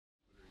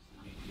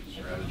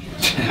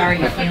How are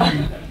you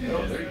feeling?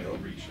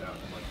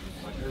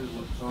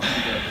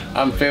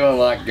 I'm feeling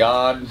like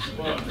God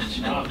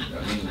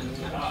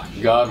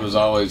was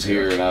always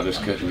here, and I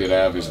just couldn't get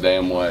out of his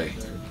damn way.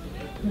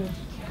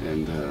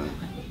 And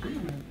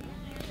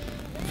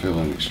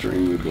feeling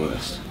extremely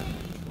blessed.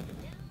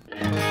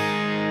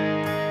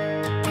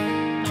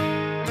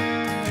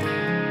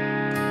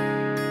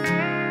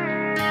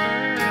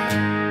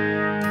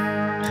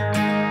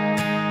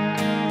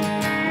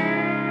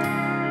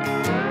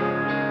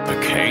 I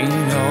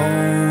can't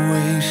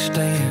always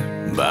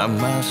stand by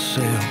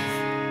myself.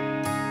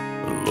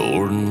 The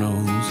Lord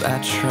knows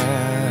I try.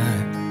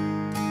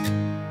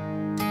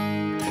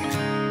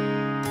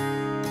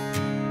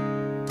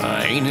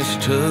 I ain't as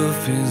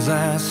tough as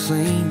I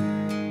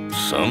seem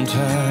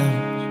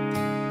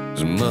sometimes,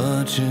 as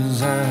much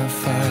as I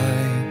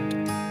fight.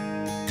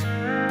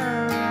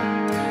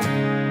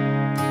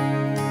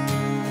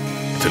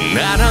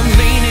 Tonight I'm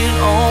leaning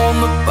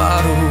on the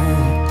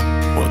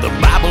bottle with the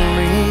Bible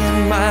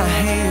in my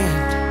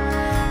hand,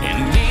 and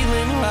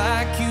kneeling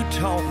like you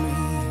taught me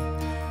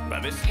by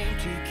this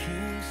empty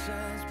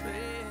king-size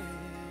bed.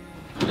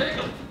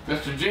 Jacob!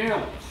 Mr.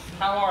 Jim!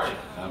 How are you?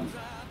 I'm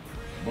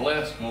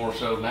blessed more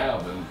so now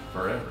than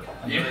forever.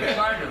 You're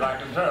excited, I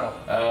can tell.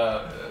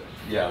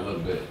 Yeah, a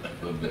little bit.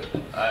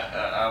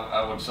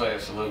 I would say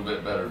it's a little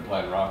bit better than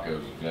playing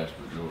Rocco's in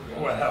Jasper, Georgia.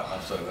 Well.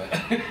 I'll say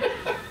that.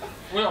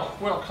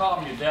 We'll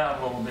calm you down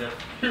a little bit.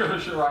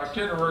 Here's your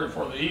itinerary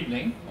for the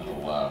evening. Oh,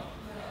 wow.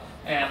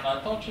 And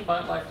I thought you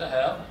might like to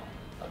have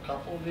a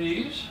couple of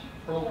these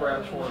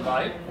programs for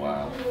tonight.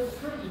 Wow.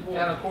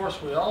 And of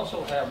course, we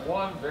also have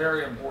one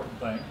very important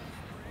thing.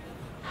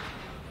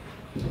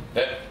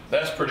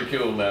 That's pretty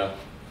cool now.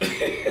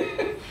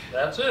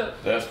 That's it.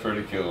 That's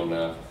pretty cool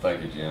now.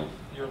 Thank you, Jim.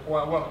 You're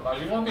quite welcome. Now,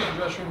 you want to be in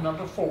dress room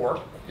number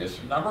 4. Yes,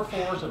 sir. Number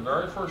 4 is the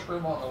very first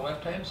room on the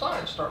left-hand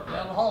side, starting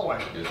down the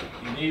hallway. Yes, sir.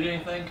 If you need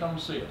anything, come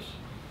see us.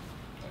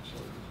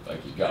 Absolutely.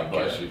 Thank you. God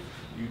bless you.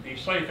 You be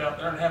safe out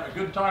there and have a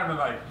good time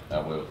tonight. I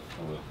will.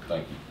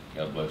 Thank you.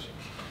 God bless you.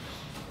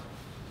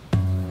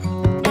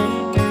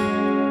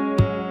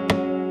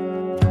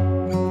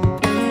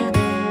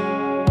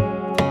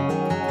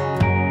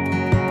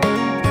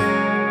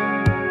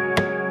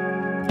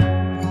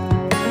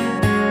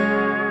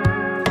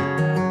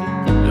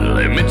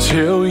 Let me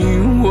tell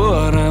you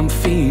what I'm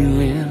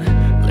feeling.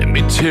 Let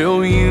me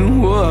tell you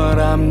what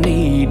I'm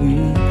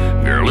needing.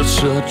 Girl, it's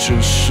such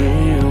a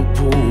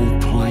simple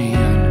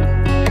plan.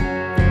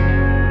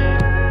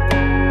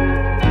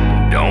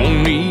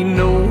 Don't need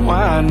no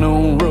wine,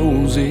 no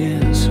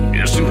roses.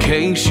 Just in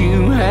case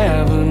you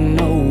haven't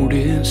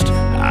noticed,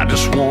 I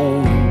just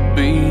wanna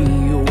be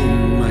your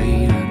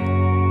man.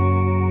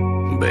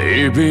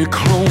 Baby,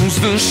 close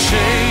the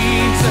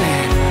shades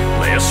and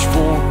let's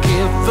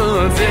forget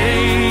the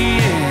day.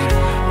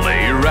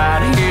 Lay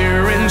right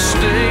here and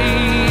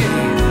stay.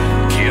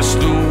 Kiss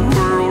the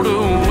world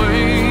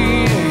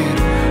away.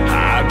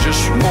 I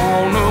just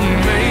wanna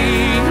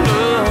make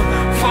love,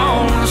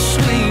 fall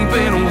asleep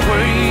and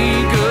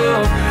wake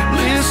up,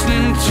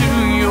 listening to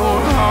your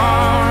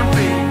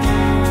heartbeat.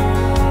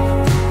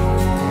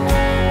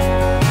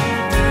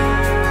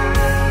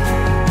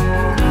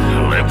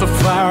 Let the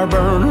fire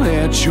burn,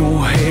 let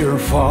your hair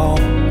fall.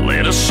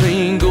 Let a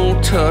single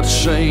touch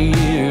say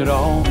it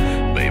all.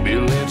 Baby,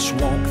 let's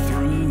walk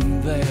through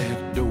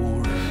that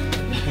door.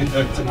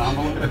 It's an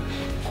envelope.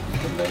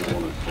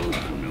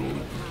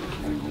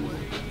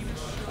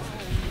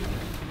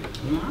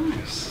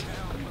 Nice.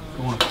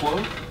 You want a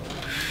quote?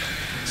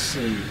 Let's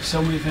see.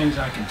 So many things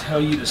I can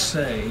tell you to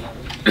say,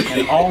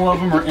 and all of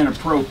them are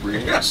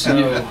inappropriate.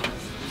 So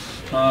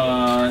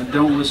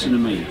don't listen to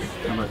me.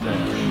 How about that?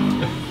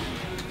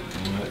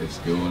 What is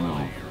going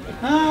on?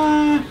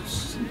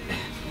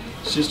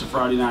 It's just a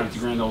Friday night at the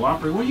Grand Ole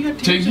Opry. What do you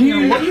got tears in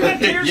your, what do you got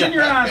tears in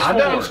your eyes for? I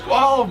done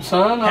squalled,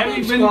 son. Have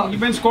you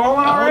been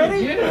squalling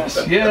already? Yes.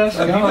 You've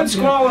been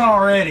squalling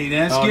already.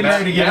 Then it's getting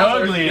ready to get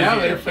ugly. Now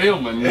they're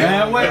filming.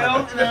 Yeah.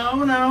 Well,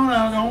 no.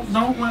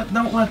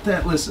 Don't let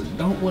that. Listen.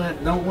 Don't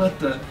let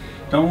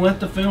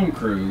the film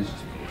crew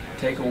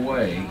take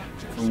away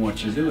from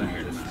what you're doing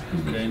here tonight.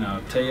 Okay. Now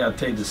I'll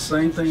tell you the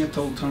same thing I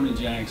told Tony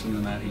Jackson the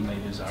night he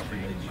made his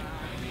Opry debut.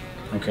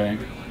 Okay.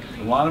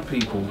 A lot of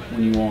people,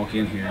 when you walk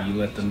in here, you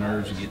let the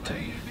nerves get to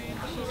you,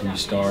 and you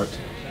start,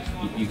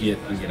 you get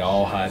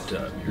all hyped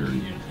up,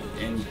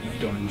 and you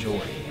don't enjoy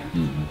it.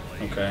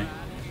 Okay,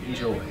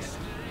 enjoy it.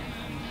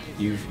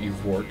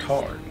 You've worked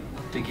hard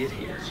to get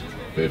here.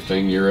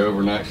 15-year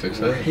overnight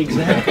success.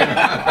 Exactly.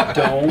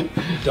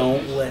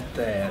 don't let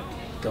that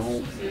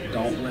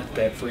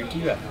freak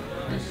you out.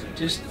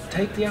 Just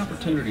take the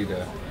opportunity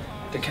to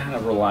kind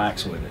of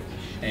relax with it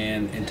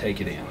and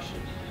take it in.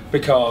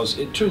 Because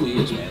it truly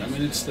is, man. I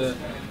mean, it's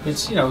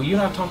you know, you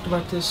and I talked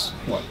about this,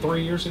 what,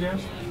 3 years ago?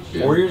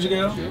 Yeah. 4 years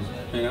ago? Yeah.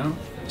 You know,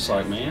 it's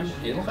like, man,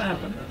 it'll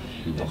happen.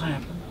 It'll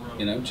happen.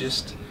 You know,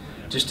 just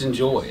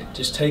enjoy it.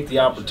 Just take the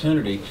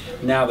opportunity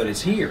now that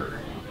it's here.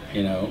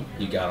 You know,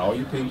 you got all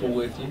your people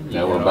with you.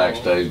 Now we're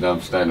backstage and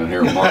I'm standing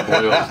here with Mark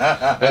Wills.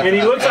 And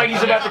he looks like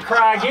he's about to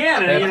cry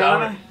again. And, you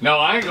know, no,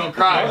 I ain't gonna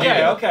cry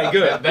again. Okay,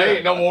 good. There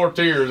ain't no more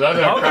tears. I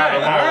didn't cry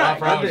tomorrow. I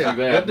promise you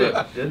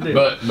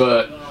that.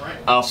 But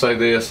I'll say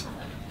this: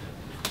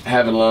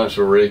 having lunch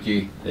with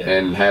Ricky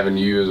and having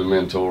you as a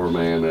mentor,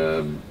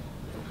 man.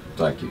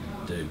 Thank you,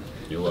 dude.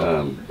 You're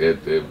welcome.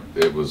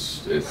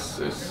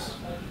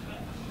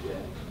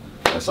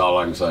 That's all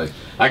I can say.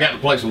 I got to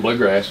play some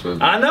bluegrass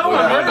with. I know.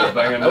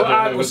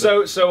 I heard.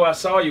 So I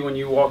saw you when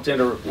you walked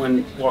into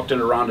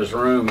Rhonda's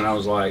room, and I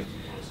was like,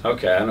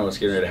 okay, I know what's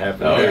getting ready to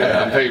happen. Oh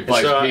yeah, I'm telling you,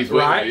 play some Keith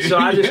right. So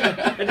I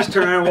just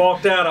turned around and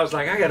walked out. I was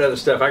like, I got other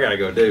stuff I got to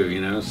go do, you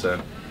know.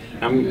 So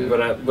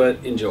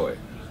but enjoy it.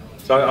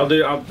 So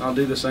I'll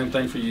do the same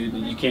thing for you.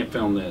 You can't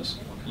film this.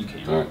 You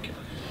can't. All right. Okay.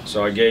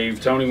 So I gave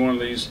Tony one of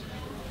these.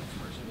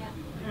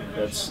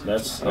 That's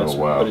oh,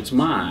 wow. But it's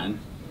mine.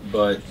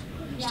 But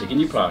stick in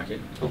your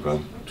pocket. Okay.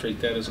 Treat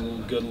that as a little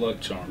good luck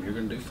charm. You're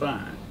gonna do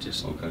fine.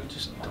 Just don't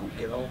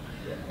get all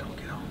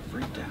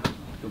freaked out.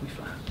 You'll be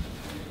fine.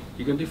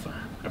 You're gonna do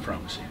fine. I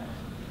promise you.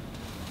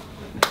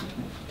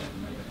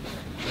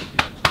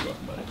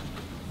 Welcome, buddy.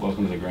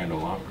 Welcome to the Grand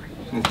Ole Opry.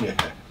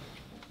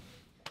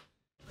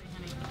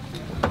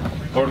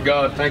 Lord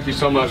God, thank you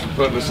so much for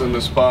putting us in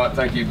this spot.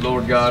 Thank you,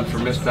 Lord God, for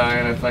Miss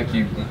Diana. Thank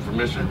you for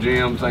Mr.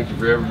 Jim. Thank you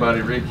for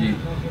everybody, Ricky,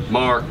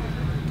 Mark,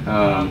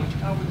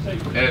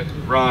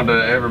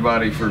 Rhonda,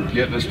 everybody, for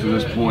getting us to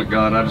this point.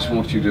 God, I just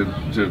want you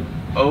to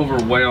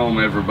overwhelm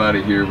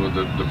everybody here with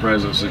the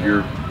presence of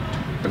your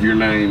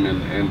name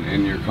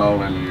and your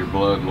calling and your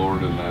blood,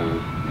 Lord. And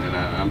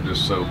I'm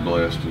just so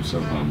blessed and so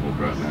humbled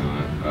right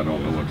now. I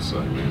don't know what to say,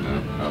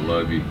 man. I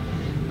love you.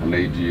 I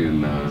need you,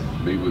 and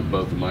be with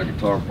both of my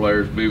guitar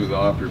players, be with the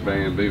Opry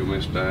band, be with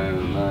Miss Diana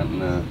tonight,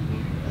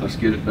 and let's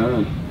get it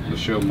done. The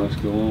show must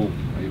go on.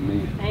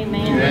 Amen.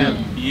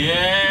 Amen.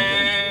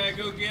 Yeah,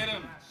 go get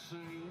him.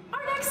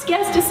 Our next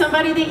guest is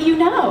somebody that you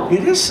know.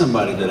 It is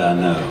somebody that I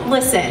know.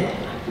 Listen,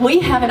 we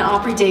have an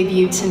Opry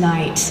debut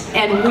tonight,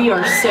 and we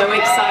are so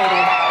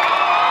excited.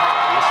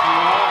 Yes, we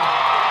are.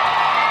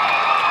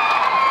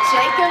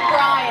 Jacob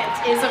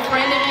Bryant is a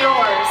friend of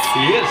yours.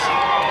 He is.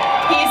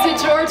 He's a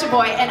Georgia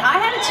boy, and I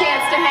had a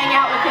chance to hang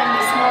out with him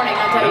this morning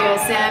on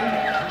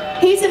WSM.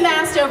 He's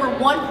amassed over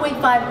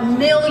 1.5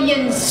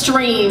 million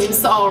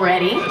streams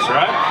already. That's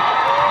right.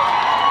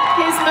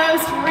 His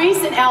most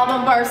recent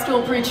album, Bar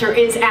Stool Preacher,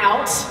 is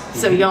out,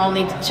 so y'all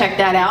need to check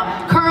that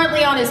out.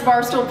 Currently on his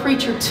Bar Stool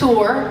Preacher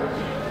tour,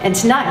 and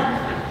tonight,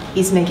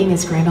 he's making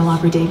his Grand Ole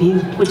Opry debut.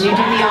 Would you do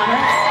the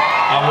honors?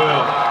 I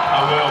will.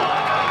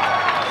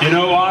 You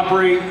know,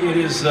 Opry, it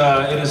is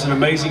an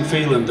amazing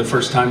feeling the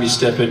first time you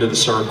step into the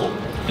circle.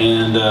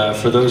 And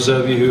for those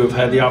of you who have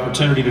had the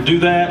opportunity to do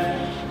that,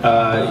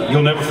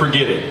 you'll never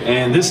forget it.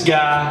 And this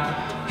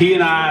guy, he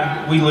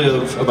and we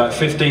live about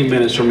 15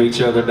 minutes from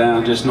each other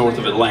down just north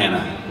of Atlanta.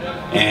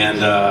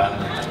 And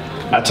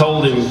I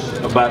told him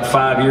about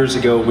 5 years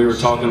ago, we were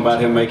talking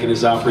about him making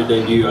his Opry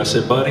debut. I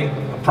said, buddy,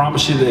 I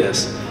promise you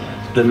this,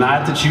 the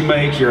night that you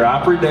make your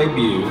Opry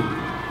debut,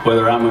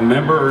 whether I'm a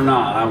member or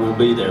not, I will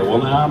be there. Well,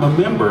 now I'm a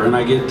member, and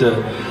I get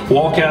to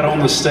walk out on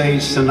the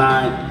stage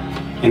tonight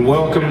and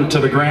welcome to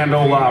the Grand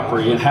Ole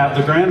Opry, and have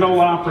the Grand Ole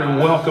Opry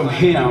welcome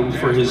him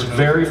for his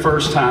very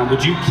first time.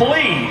 Would you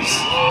please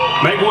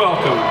make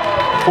welcome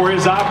for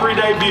his Opry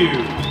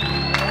debut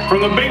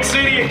from the big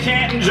city of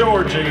Canton,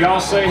 Georgia. Y'all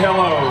say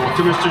hello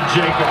to Mr.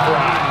 Jacob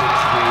Bryant.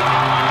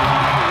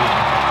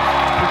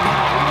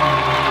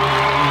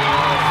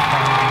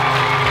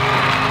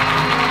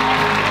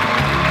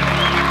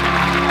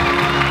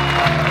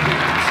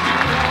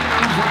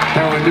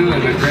 How we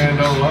doing at Grand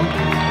Ole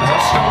Opry?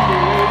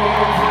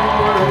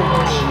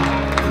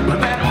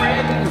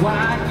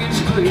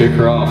 Kick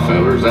her off,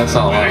 fellas. That's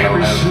all I know.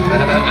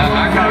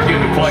 I gotta get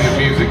to playing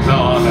music. That's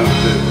all I know to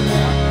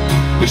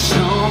do.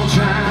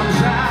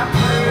 Sometimes I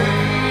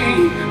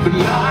pray, but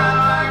not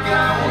like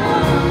I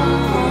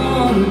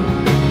would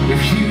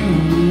if you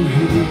were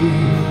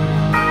here.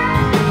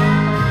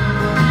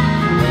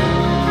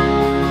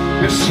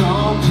 And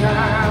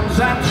sometimes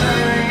I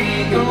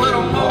drink a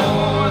little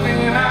more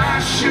than I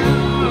should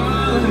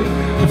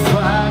to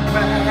fight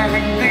back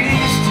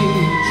these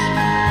tears.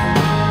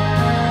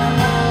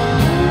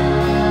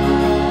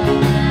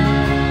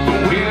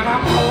 But when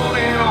I'm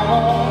holding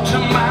on to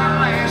my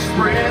last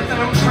breath and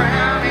I'm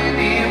drowning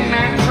in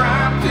that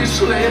drop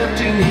that's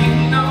left, and he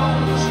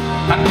knows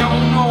I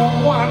don't know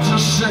what to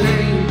say.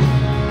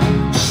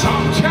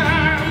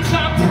 Sometimes I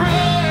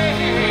pray,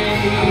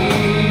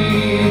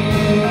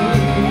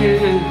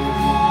 yeah.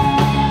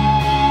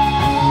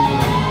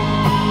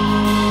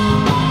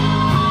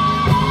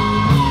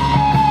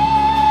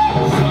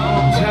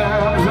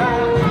 Sometimes I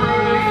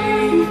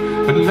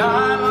pray, but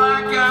not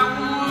like I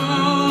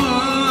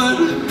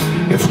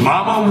would if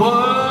Mama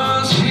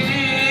was here.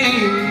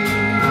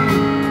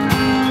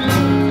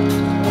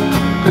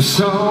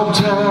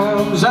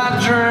 Sometimes I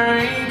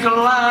drink a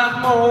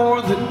lot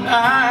more than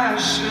I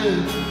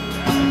should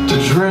to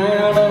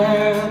drown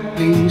out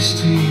these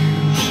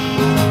tears.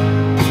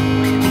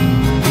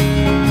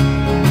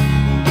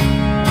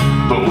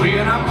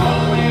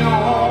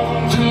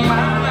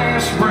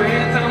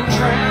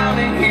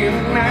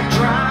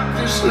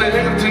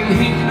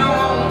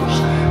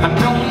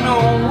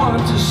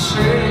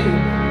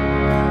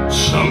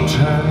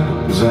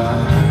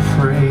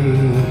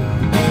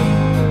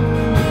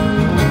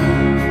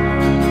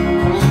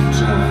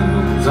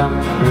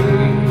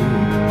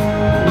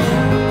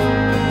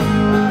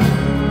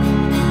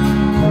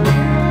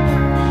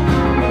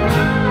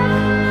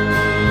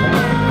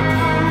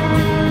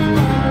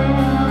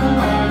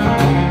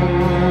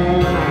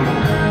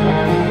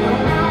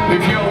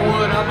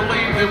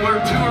 And where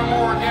two or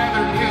more are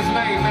gathered in his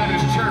name, that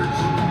is church.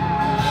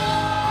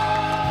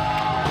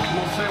 I'm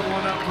gonna set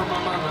one up for my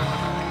mother.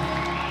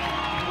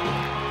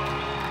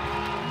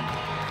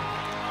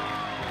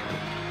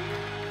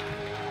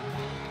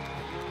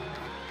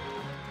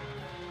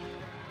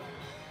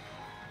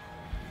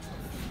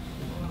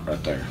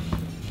 Right there.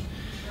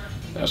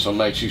 That's what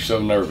makes you so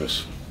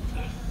nervous,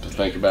 to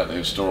think about the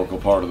historical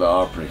part of the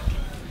Opry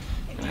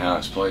and how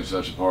it's played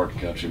such a part in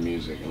country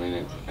music. I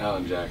mean,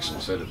 Alan Jackson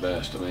said it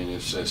best. I mean,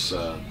 it's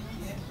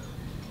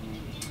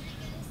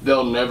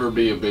there'll never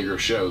be a bigger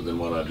show than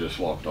what I just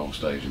walked on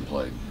stage and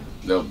played.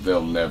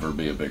 There'll never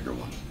be a bigger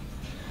one.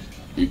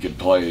 You could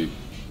play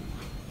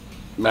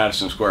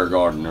Madison Square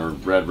Garden or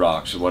Red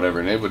Rocks or whatever,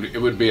 and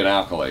it would be an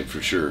accolade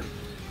for sure.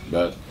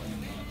 But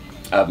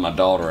I have my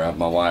daughter, I have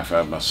my wife, I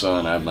have my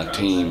son, I have my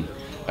team,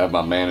 I have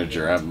my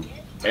manager, I have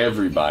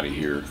everybody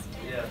here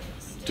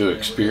to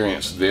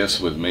experience this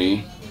with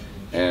me,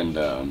 and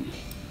I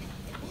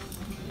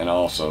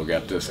also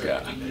got this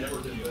guy,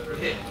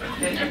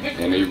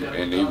 and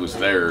he was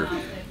there,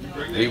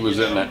 he was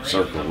in that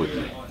circle with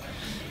me,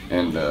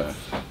 and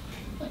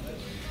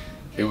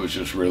it was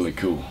just really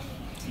cool.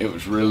 It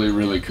was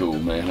really cool,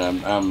 man.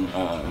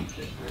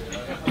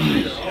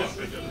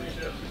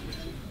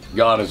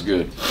 God is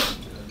good.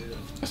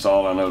 That's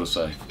all I know to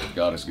say.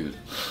 God is good.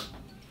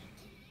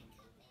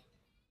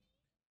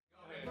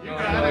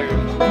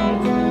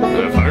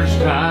 The first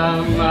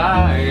time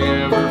I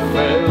ever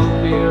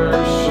felt the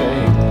earth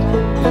shake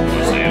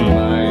was in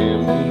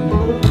Miami.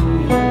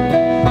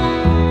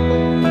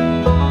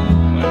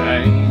 When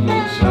Amy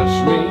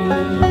touched me,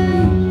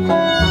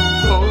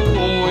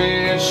 oh,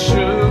 it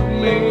shook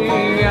me.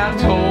 I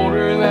told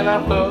her that I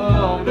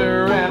loved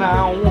her and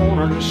I want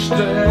her to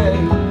stay.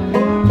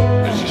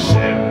 But she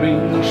said, be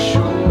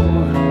sure,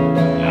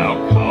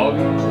 I'll call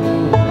you.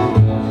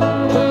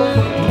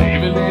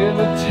 Leaving in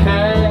the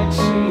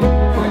taxi,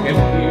 I can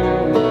hear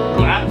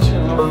my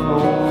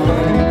telephone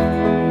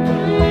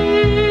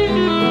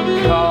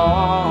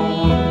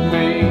calling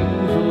me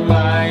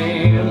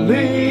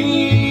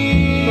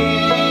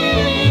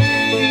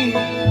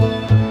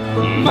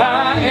from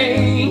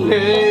Miami.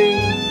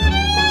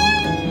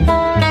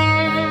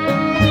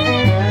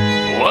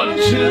 What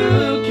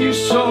took you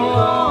so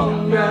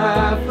long? I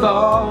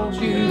thought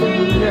you'd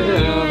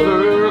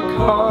never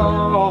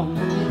call.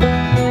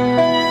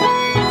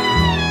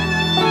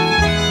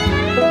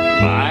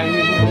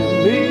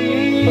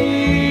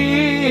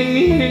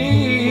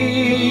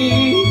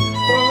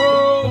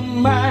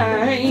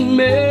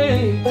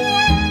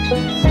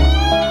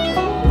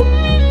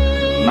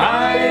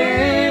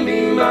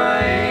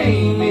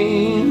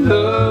 Miami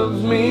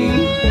loves me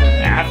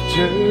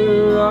after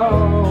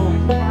all.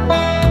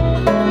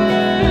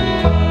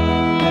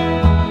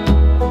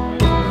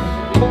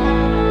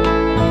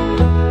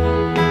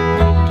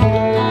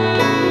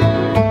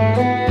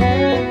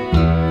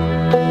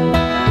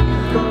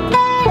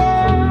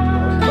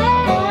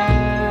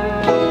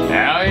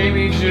 Now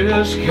Amy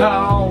just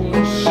called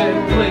and said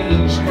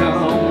please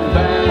come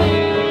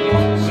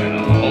back. Said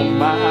oh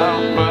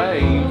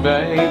my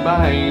babe,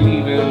 I ain't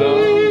even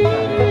up.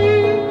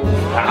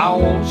 I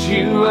want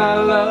you, I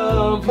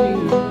love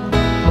you,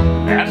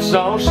 that's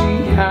all she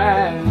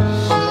has to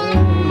say.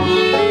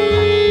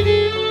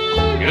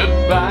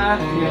 Goodbye.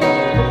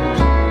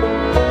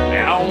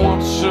 Now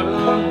once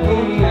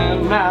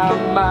again,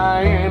 I'm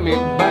Miami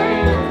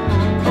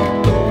bound.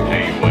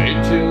 Can't wait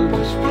till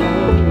this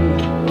plane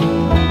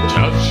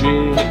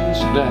touches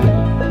down.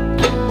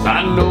 I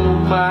know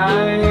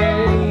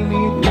Miami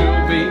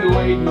will be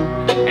waiting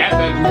at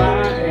that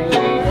Miami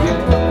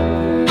gate.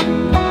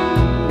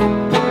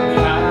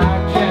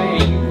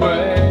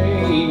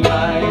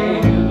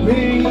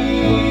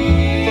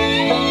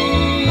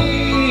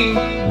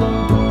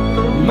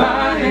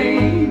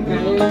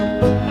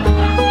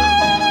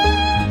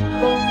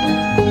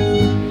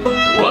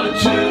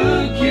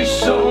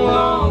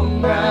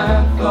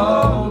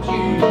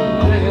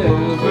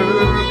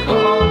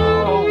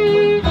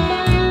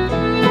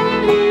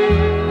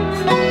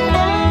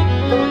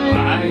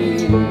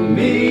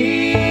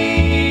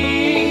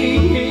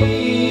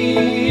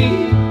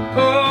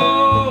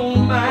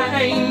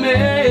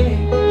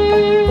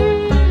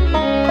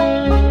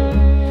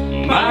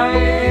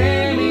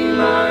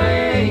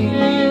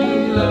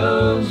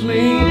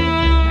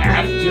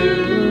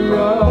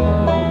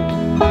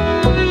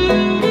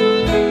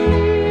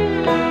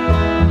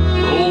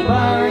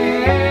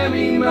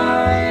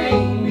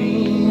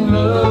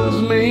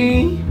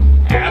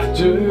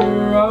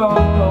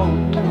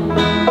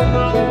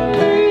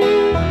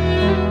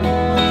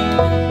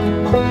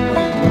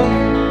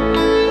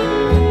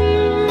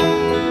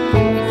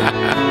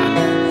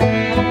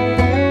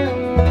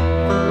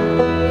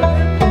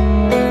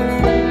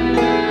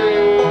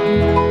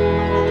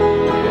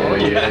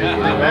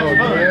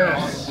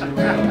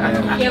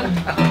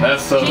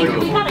 That's so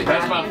cool.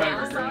 That's my favorite.